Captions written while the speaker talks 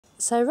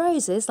So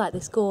roses, like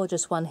this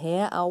gorgeous one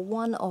here, are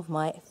one of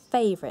my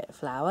favourite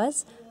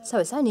flowers. So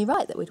it's only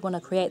right that we'd want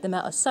to create them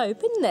out of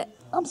soap, isn't it?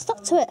 I'm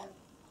stuck to it.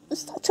 I'm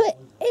stuck to it.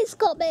 It's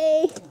got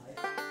me.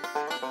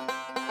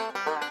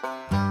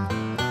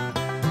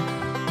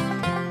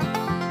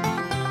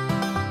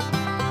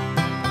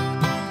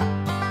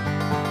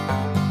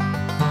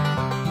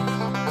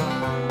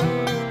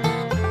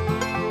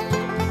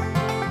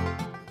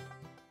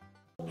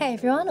 Hey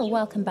everyone, and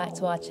welcome back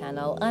to our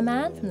channel. I'm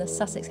Anne from the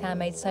Sussex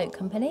Handmade Soap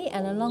Company,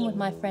 and along with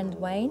my friend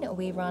Wayne,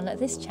 we run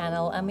this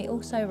channel, and we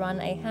also run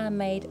a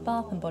handmade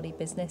bath and body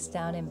business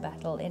down in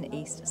Battle in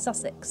East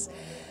Sussex.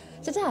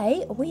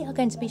 Today we are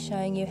going to be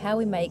showing you how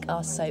we make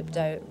our soap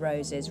dough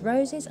roses.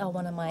 Roses are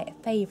one of my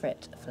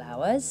favourite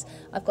flowers.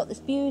 I've got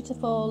this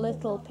beautiful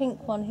little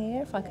pink one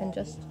here, if I can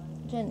just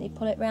gently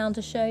pull it round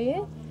to show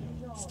you.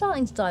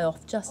 Starting to die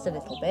off just a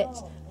little bit,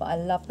 but I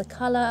love the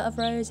colour of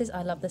roses,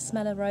 I love the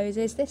smell of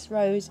roses. This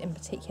rose in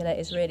particular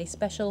is really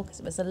special because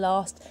it was the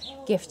last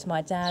gift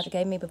my dad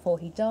gave me before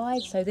he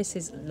died, so this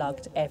is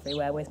lugged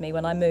everywhere with me.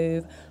 When I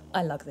move,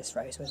 I lug this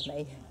rose with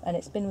me, and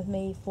it's been with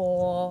me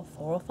for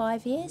 4 or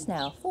 5 years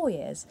now, 4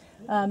 years.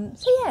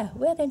 So yeah,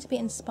 we're going to be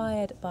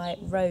inspired by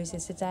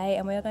roses today,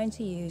 and we're going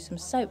to use some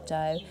soap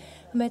dough,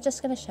 and we're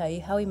just going to show you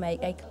how we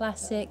make a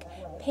classic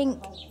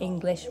pink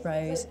English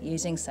rose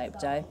using soap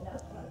dough.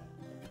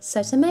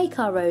 So to make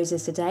our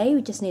roses today,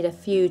 we just need a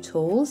few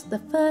tools. The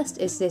first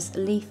is this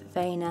leaf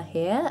veiner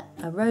here,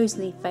 a rose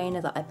leaf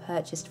veiner that I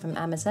purchased from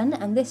Amazon,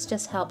 and this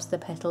just helps the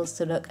petals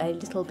to look a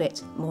little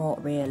bit more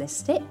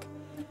realistic.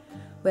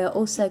 We're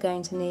also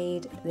going to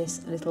need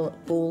this little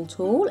ball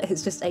tool.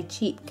 It's just a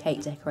cheap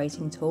cake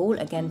decorating tool,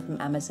 again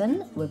from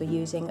Amazon. We'll be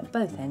using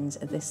both ends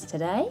of this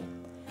today.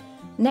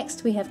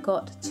 Next we have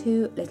got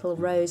 2 little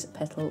rose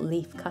petal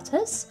leaf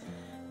cutters.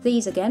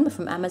 These again were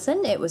from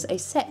Amazon. It was a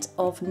set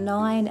of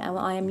 9, and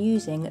I am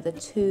using the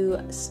 2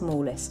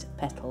 smallest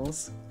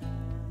petals.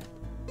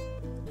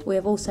 We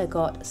have also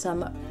got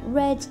some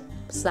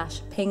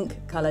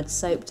red/pink coloured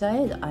soap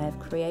dough that I have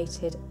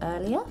created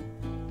earlier,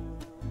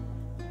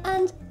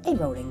 and a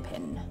rolling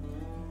pin.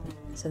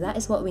 So that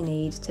is what we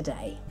need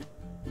today.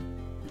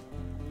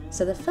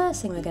 So the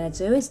first thing we're going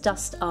to do is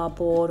dust our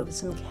board with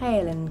some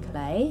kaolin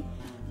clay.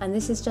 And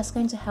this is just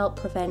going to help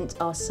prevent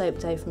our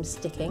soap dough from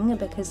sticking,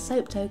 because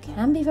soap dough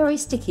can be very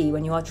sticky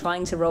when you are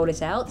trying to roll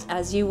it out,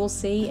 as you will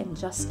see in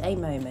just a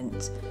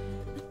moment.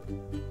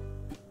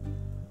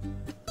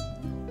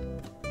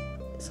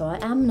 So I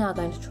am now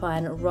going to try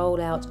and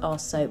roll out our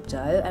soap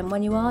dough, and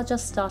when you are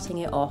just starting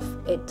it off,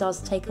 it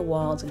does take a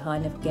while to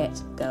kind of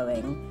get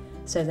going.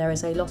 So there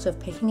is a lot of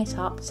picking it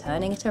up,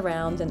 turning it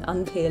around and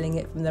unpeeling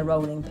it from the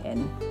rolling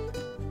pin.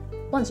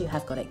 Once you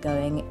have got it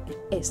going,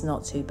 it's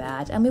not too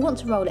bad, and we want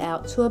to roll it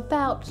out to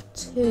about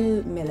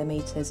 2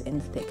 millimeters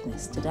in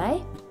thickness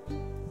today.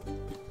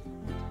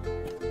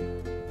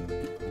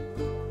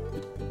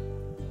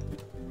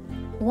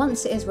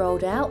 Once it is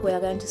rolled out, we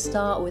are going to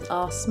start with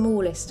our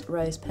smallest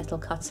rose petal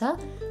cutter,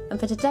 and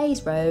for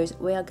today's rose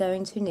we are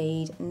going to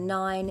need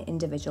 9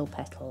 individual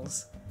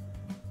petals.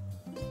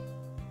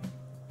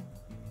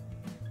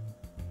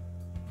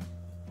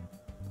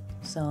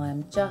 So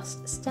I'm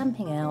just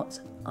stamping out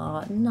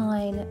our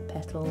 9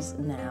 petals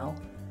now,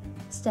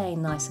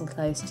 staying nice and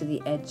close to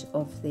the edge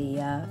of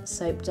the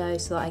soap dough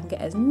so that I can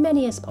get as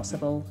many as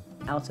possible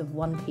out of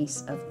one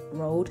piece of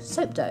rolled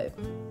soap dough.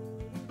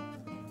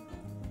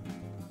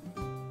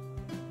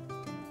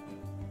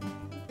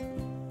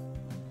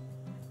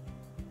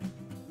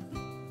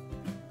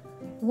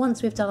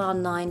 Once we've done our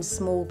 9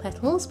 small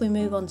petals, we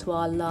move on to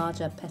our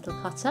larger petal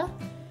cutter,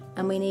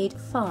 and we need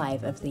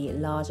 5 of the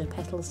larger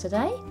petals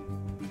today.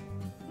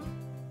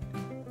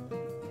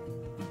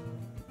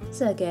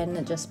 So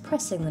again, just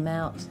pressing them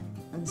out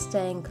and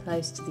staying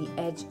close to the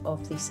edge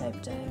of the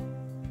soap dough.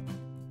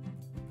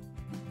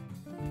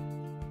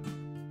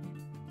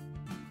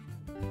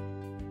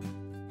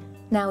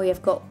 Now we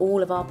have got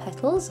all of our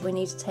petals, we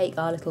need to take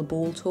our little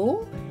ball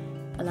tool,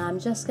 and I'm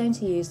just going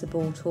to use the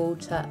ball tool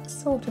to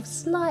sort of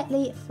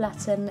slightly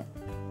flatten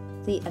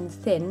and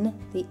thin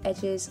the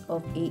edges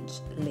of each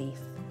leaf.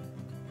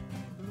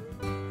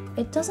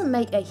 It doesn't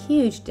make a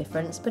huge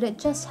difference, but it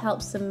just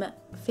helps them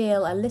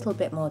feel a little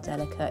bit more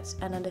delicate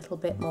and a little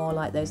bit more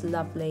like those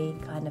lovely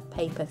kind of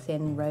paper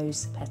thin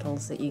rose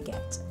petals that you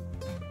get.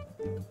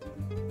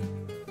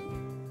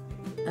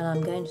 And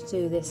I'm going to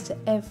do this to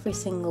every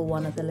single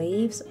one of the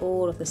leaves,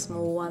 all of the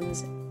small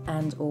ones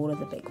and all of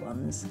the big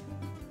ones.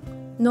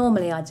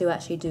 Normally I do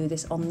actually do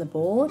this on the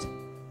board,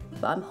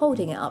 but I'm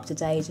holding it up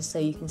today just so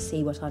you can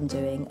see what I'm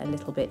doing a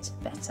little bit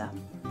better.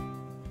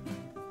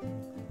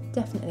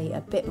 Definitely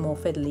a bit more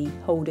fiddly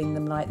holding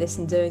them like this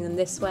and doing them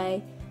this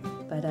way,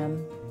 but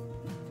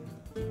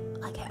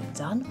I get them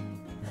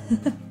done.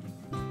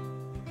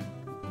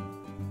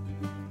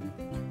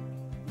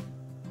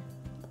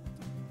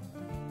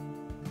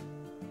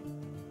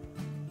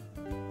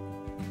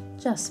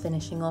 Just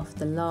finishing off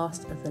the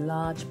last of the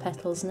large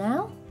petals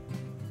now.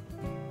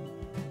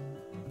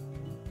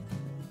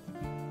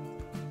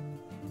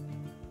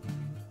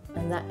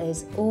 And that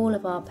is all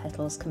of our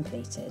petals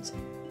completed.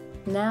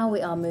 Now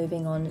we are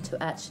moving on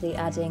to actually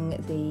adding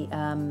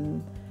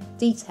the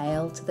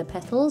detail to the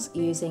petals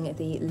using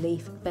the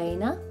leaf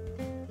veiner.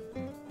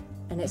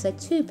 And it's a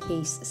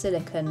two-piece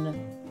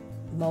silicone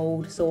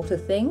mould sort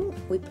of thing.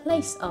 We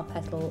place our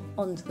petal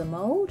onto the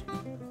mould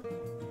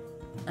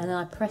and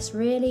I press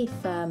really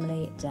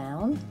firmly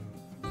down,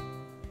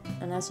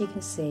 and as you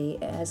can see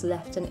it has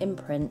left an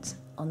imprint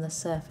on the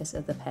surface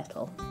of the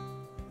petal.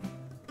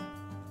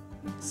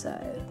 So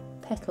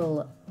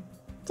petal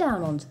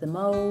down onto the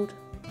mould,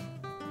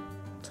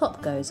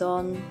 top goes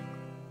on,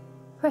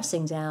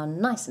 pressing down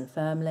nice and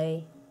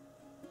firmly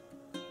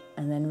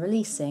and then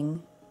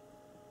releasing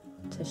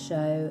to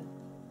show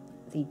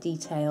the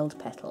detailed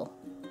petal.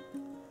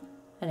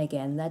 And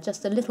again, they're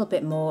just a little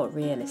bit more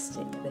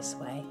realistic this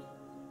way.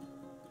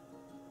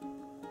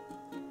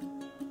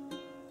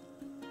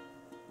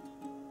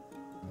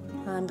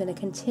 I'm going to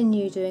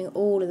continue doing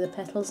all of the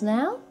petals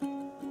now.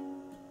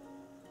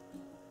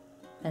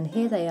 And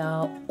here they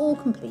are, all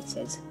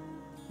completed.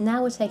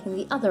 Now we're taking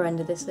the other end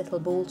of this little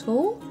ball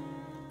tool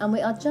and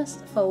we are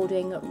just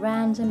folding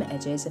random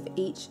edges of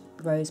each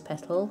rose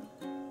petal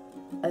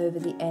over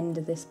the end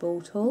of this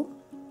ball tool.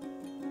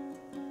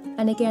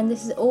 And again,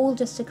 this is all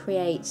just to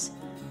create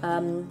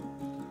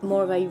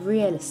more of a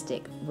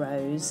realistic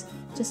rose,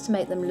 just to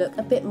make them look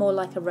a bit more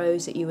like a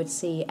rose that you would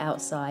see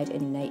outside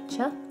in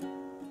nature.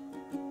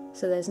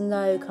 So there's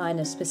no kind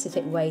of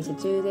specific way to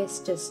do this,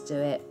 just do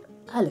it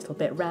a little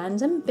bit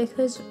random,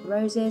 because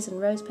roses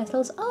and rose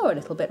petals are a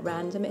little bit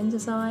random in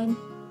design.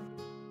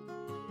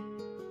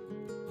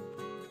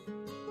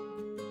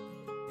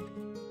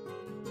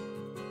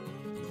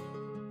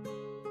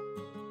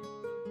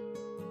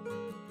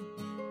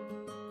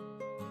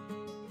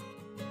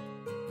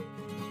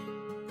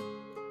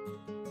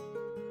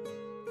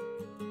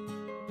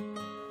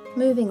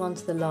 Moving on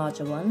to the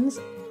larger ones,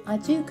 I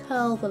do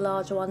curl the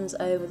larger ones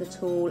over the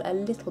tool a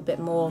little bit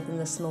more than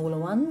the smaller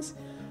ones,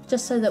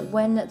 just so that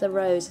when the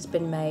rose has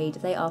been made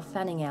they are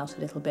fanning out a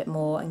little bit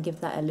more and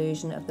give that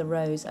illusion of the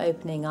rose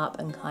opening up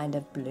and kind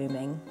of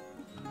blooming.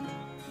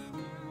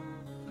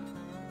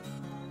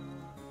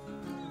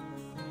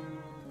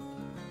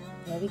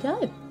 There we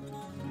go.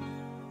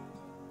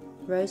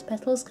 Rose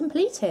petals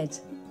completed.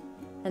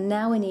 And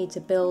now we need to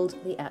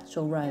build the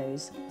actual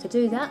rose. To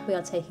do that we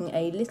are taking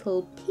a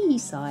little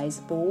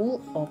pea-sized ball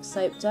of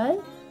soap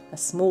dough, a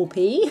small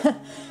pea,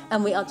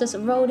 and we are just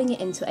rolling it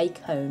into a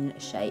cone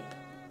shape.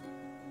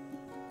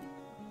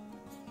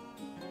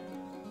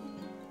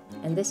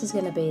 And this is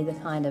going to be the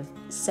kind of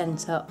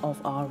centre of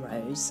our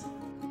rose.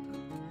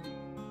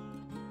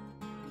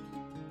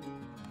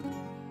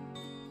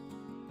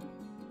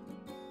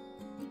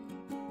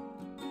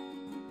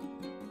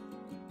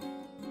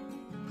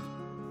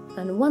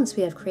 And once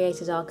we have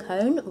created our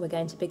cone, we're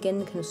going to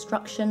begin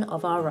construction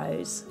of our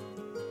rose.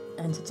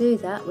 And to do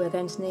that, we're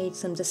going to need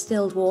some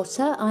distilled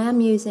water. I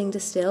am using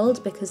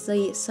distilled because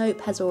the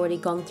soap has already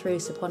gone through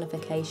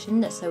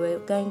saponification, so we're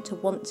going to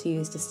want to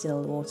use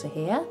distilled water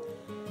here.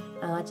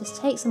 And I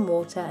just take some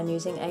water and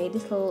using a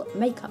little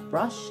makeup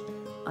brush,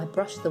 I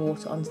brush the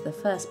water onto the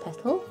first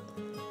petal.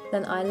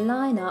 Then I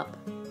line up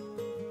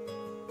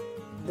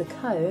the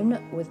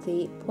cone with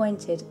the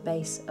pointed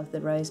base of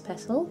the rose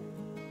petal.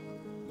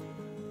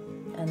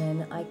 And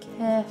then I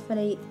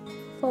carefully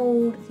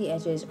fold the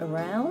edges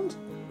around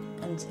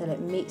until it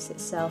meets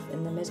itself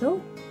in the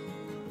middle.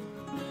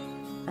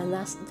 And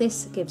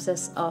this gives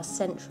us our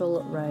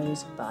central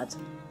rose bud.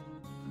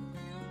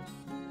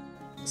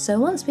 So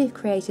once we've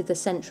created the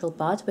central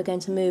bud, we're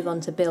going to move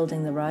on to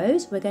building the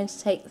rose. We're going to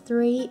take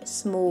 3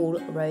 small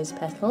rose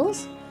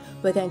petals.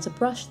 We're going to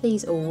brush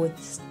these all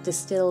with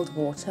distilled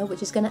water,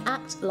 which is going to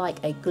act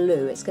like a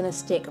glue. It's going to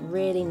stick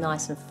really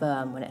nice and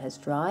firm when it has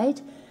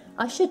dried.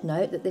 I should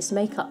note that this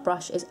makeup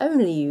brush is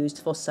only used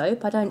for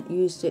soap. I don't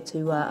use it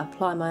to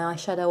apply my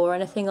eyeshadow or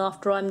anything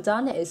after I'm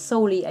done. It is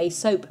solely a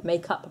soap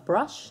makeup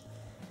brush.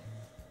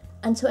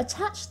 And to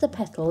attach the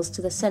petals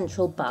to the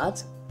central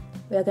bud,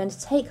 we are going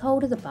to take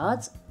hold of the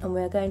bud and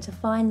we are going to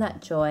find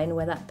that join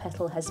where that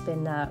petal has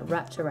been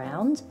wrapped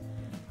around,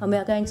 and we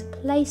are going to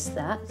place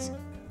that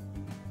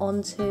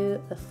onto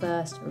the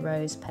first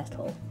rose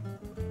petal.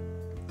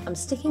 I'm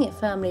sticking it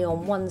firmly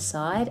on one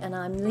side and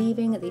I'm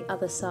leaving the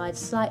other side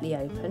slightly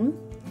open.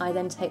 I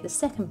then take the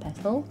second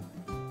petal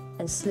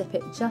and slip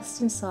it just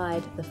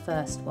inside the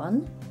first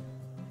one.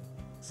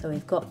 So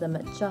we've got them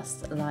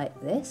just like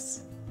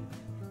this.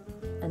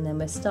 And then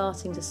we're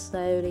starting to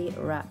slowly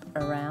wrap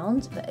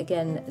around, but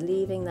again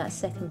leaving that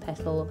second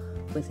petal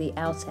with the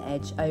outer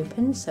edge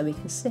open so we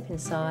can slip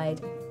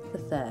inside the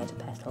third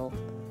petal.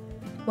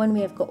 When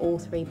we have got all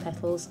 3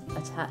 petals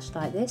attached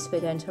like this,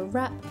 we're going to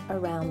wrap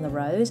around the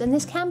rose, and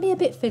this can be a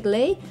bit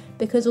fiddly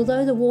because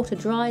although the water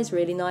dries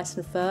really nice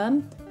and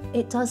firm,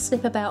 it does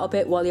slip about a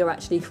bit while you're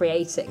actually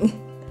creating.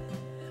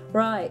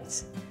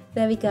 Right,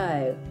 there we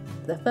go.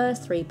 The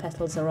first 3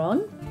 petals are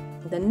on.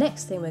 The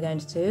next thing we're going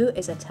to do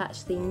is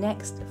attach the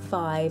next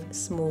 5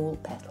 small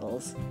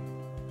petals.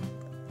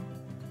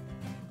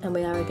 And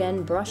we are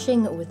again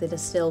brushing with the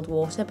distilled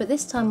water, but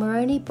this time we're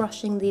only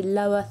brushing the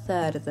lower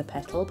third of the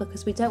petal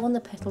because we don't want the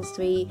petals to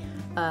be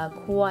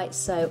quite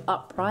so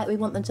upright. We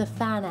want them to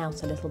fan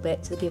out a little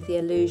bit to give the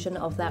illusion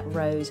of that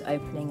rose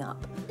opening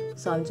up.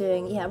 So I'm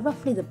doing, yeah,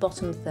 roughly the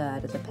bottom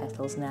third of the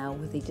petals now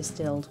with the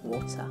distilled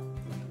water.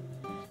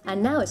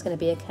 And now it's going to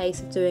be a case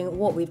of doing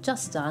what we've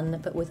just done,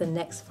 but with the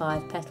next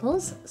 5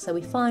 petals. So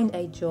we find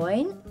a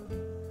join,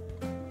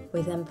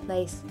 we then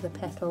place the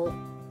petal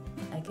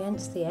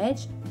against the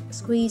edge,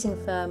 squeezing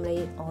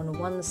firmly on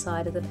one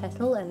side of the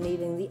petal and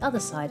leaving the other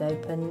side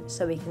open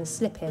so we can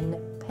slip in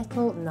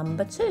petal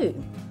number 2.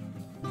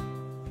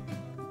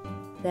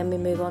 Then we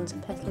move on to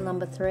petal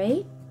number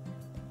 3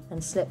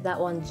 and slip that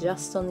one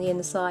just on the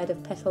inside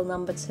of petal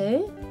number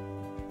 2.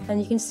 And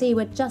you can see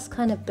we're just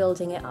kind of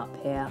building it up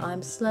here.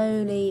 I'm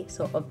slowly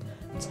sort of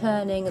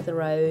turning the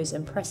rose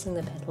and pressing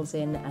the petals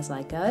in as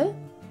I go.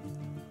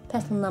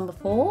 Petal number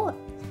 4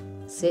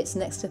 sits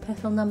next to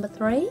petal number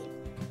 3.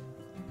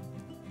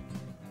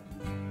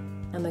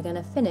 And we're going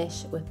to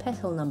finish with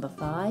petal number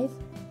 5,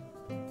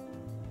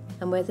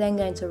 and we're then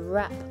going to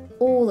wrap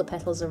all the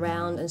petals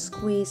around and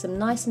squeeze them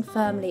nice and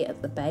firmly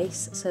at the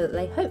base so that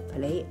they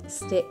hopefully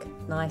stick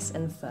nice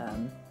and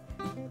firm.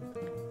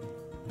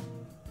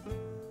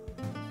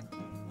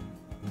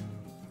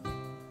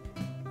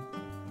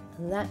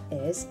 And that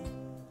is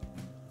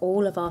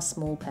all of our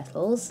small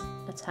petals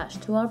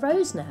attached to our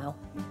rose now.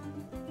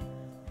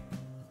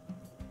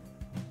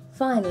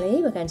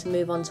 Finally, we're going to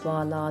move on to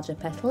our larger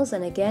petals,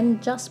 and again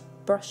just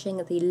brushing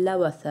the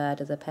lower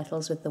third of the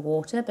petals with the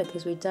water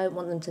because we don't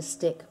want them to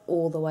stick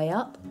all the way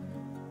up.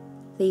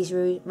 These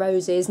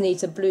roses need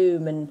to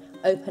bloom and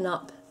open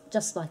up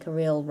just like a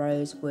real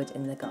rose would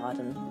in the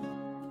garden.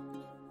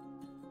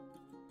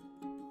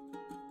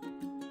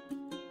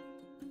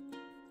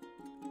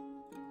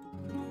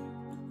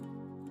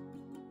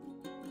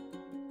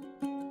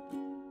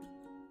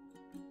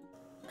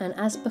 And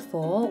as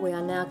before, we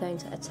are now going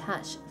to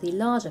attach the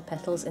larger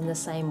petals in the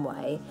same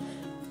way.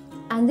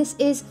 And this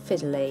is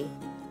fiddly,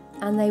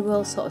 and they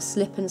will sort of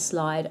slip and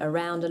slide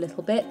around a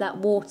little bit. That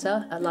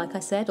water, like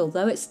I said,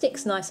 although it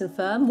sticks nice and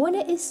firm, when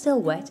it is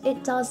still wet,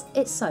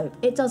 it's soap.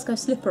 It does go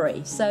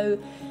slippery. So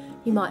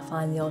you might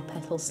find the odd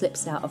petal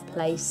slips out of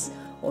place,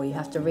 or you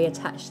have to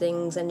reattach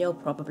things, and you'll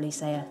probably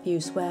say a few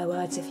swear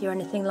words if you're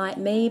anything like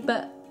me,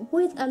 but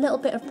with a little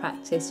bit of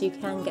practice, you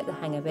can get the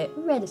hang of it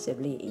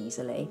relatively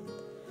easily.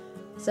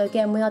 So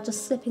again, we are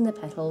just slipping the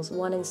petals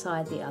one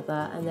inside the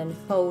other and then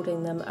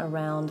folding them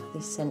around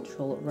the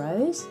central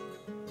rose.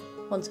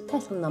 Onto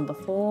petal number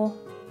 4,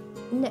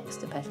 next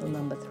to petal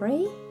number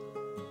 3.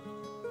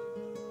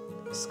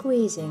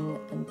 Squeezing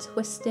and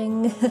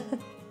twisting.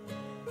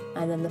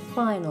 And then the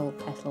final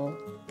petal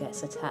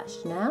gets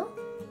attached now.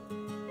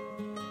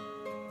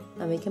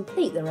 And we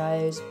complete the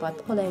rose by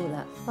pulling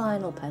that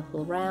final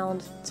petal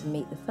round to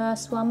meet the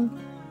first one.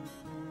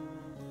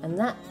 And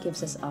that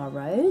gives us our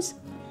rose.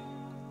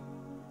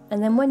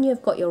 And then when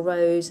you've got your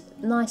rose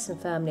nice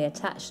and firmly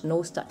attached and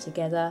all stuck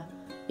together,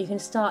 you can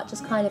start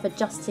just kind of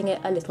adjusting it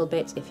a little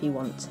bit if you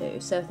want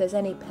to. So if there's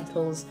any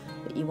petals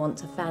that you want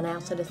to fan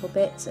out a little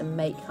bit and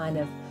make kind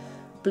of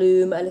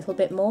bloom a little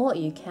bit more,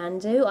 you can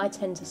do. I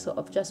tend to sort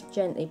of just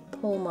gently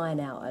pull mine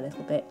out a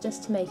little bit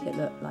just to make it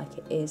look like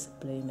it is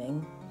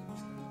blooming.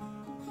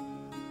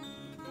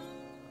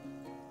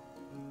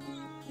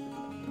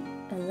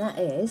 And that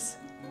is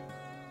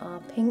our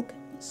pink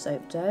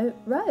soap dough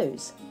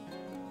rose.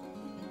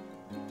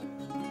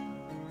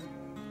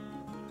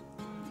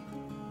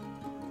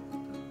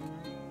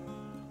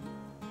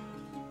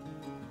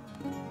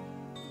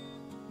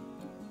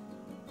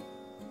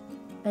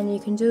 And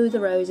you can do the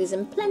roses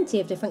in plenty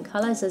of different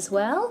colours as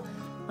well.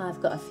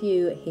 I've got a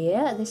few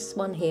here. This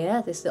one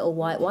here, this little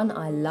white one,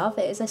 I love.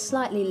 It is a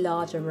slightly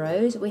larger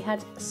rose. We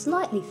had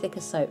slightly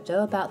thicker soap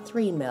dough, about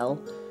 3 ml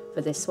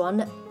for this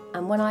one.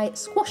 And when I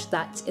squash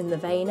that in the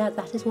veiner,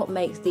 that is what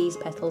makes these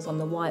petals on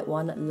the white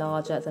one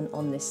larger than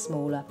on this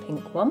smaller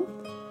pink one.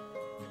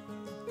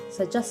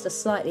 So just a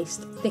slightly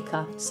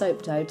thicker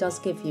soap dough does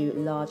give you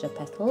larger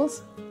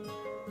petals.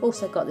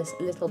 Also got this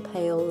little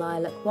pale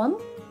lilac one.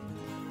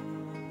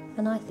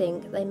 And I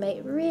think they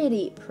make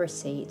really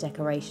pretty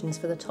decorations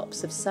for the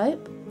tops of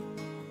soap.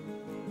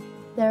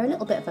 They're a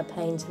little bit of a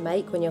pain to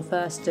make when you're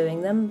first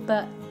doing them,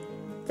 but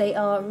they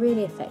are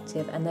really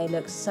effective and they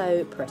look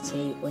so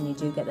pretty when you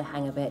do get the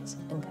hang of it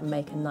and can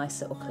make a nice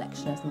little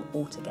collection of them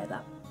all together.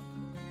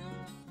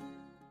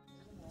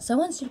 So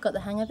once you've got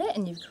the hang of it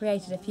and you've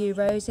created a few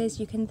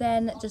roses, you can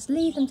then just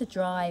leave them to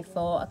dry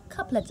for a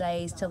couple of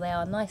days till they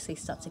are nicely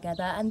stuck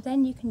together, and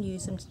then you can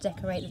use them to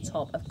decorate the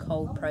top of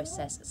cold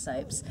processed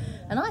soaps.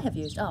 And I have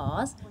used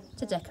ours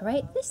to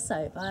decorate this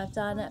soap. I've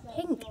done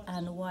pink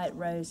and white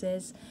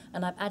roses,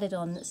 and I've added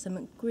on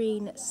some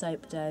green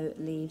soap dough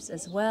leaves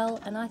as well,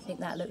 and I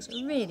think that looks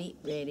really,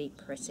 really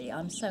pretty.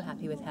 I'm so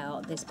happy with how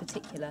this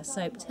particular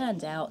soap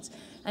turned out,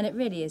 and it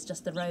really is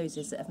just the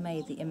roses that have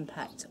made the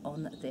impact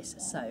on this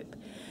soap.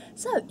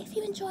 So if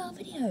you enjoy our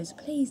videos,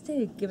 please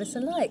do give us a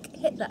like,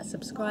 hit that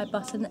subscribe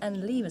button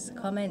and leave us a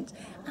comment,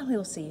 and we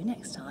will see you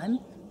next time.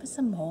 for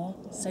some more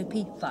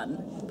soapy fun.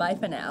 Bye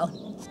for now.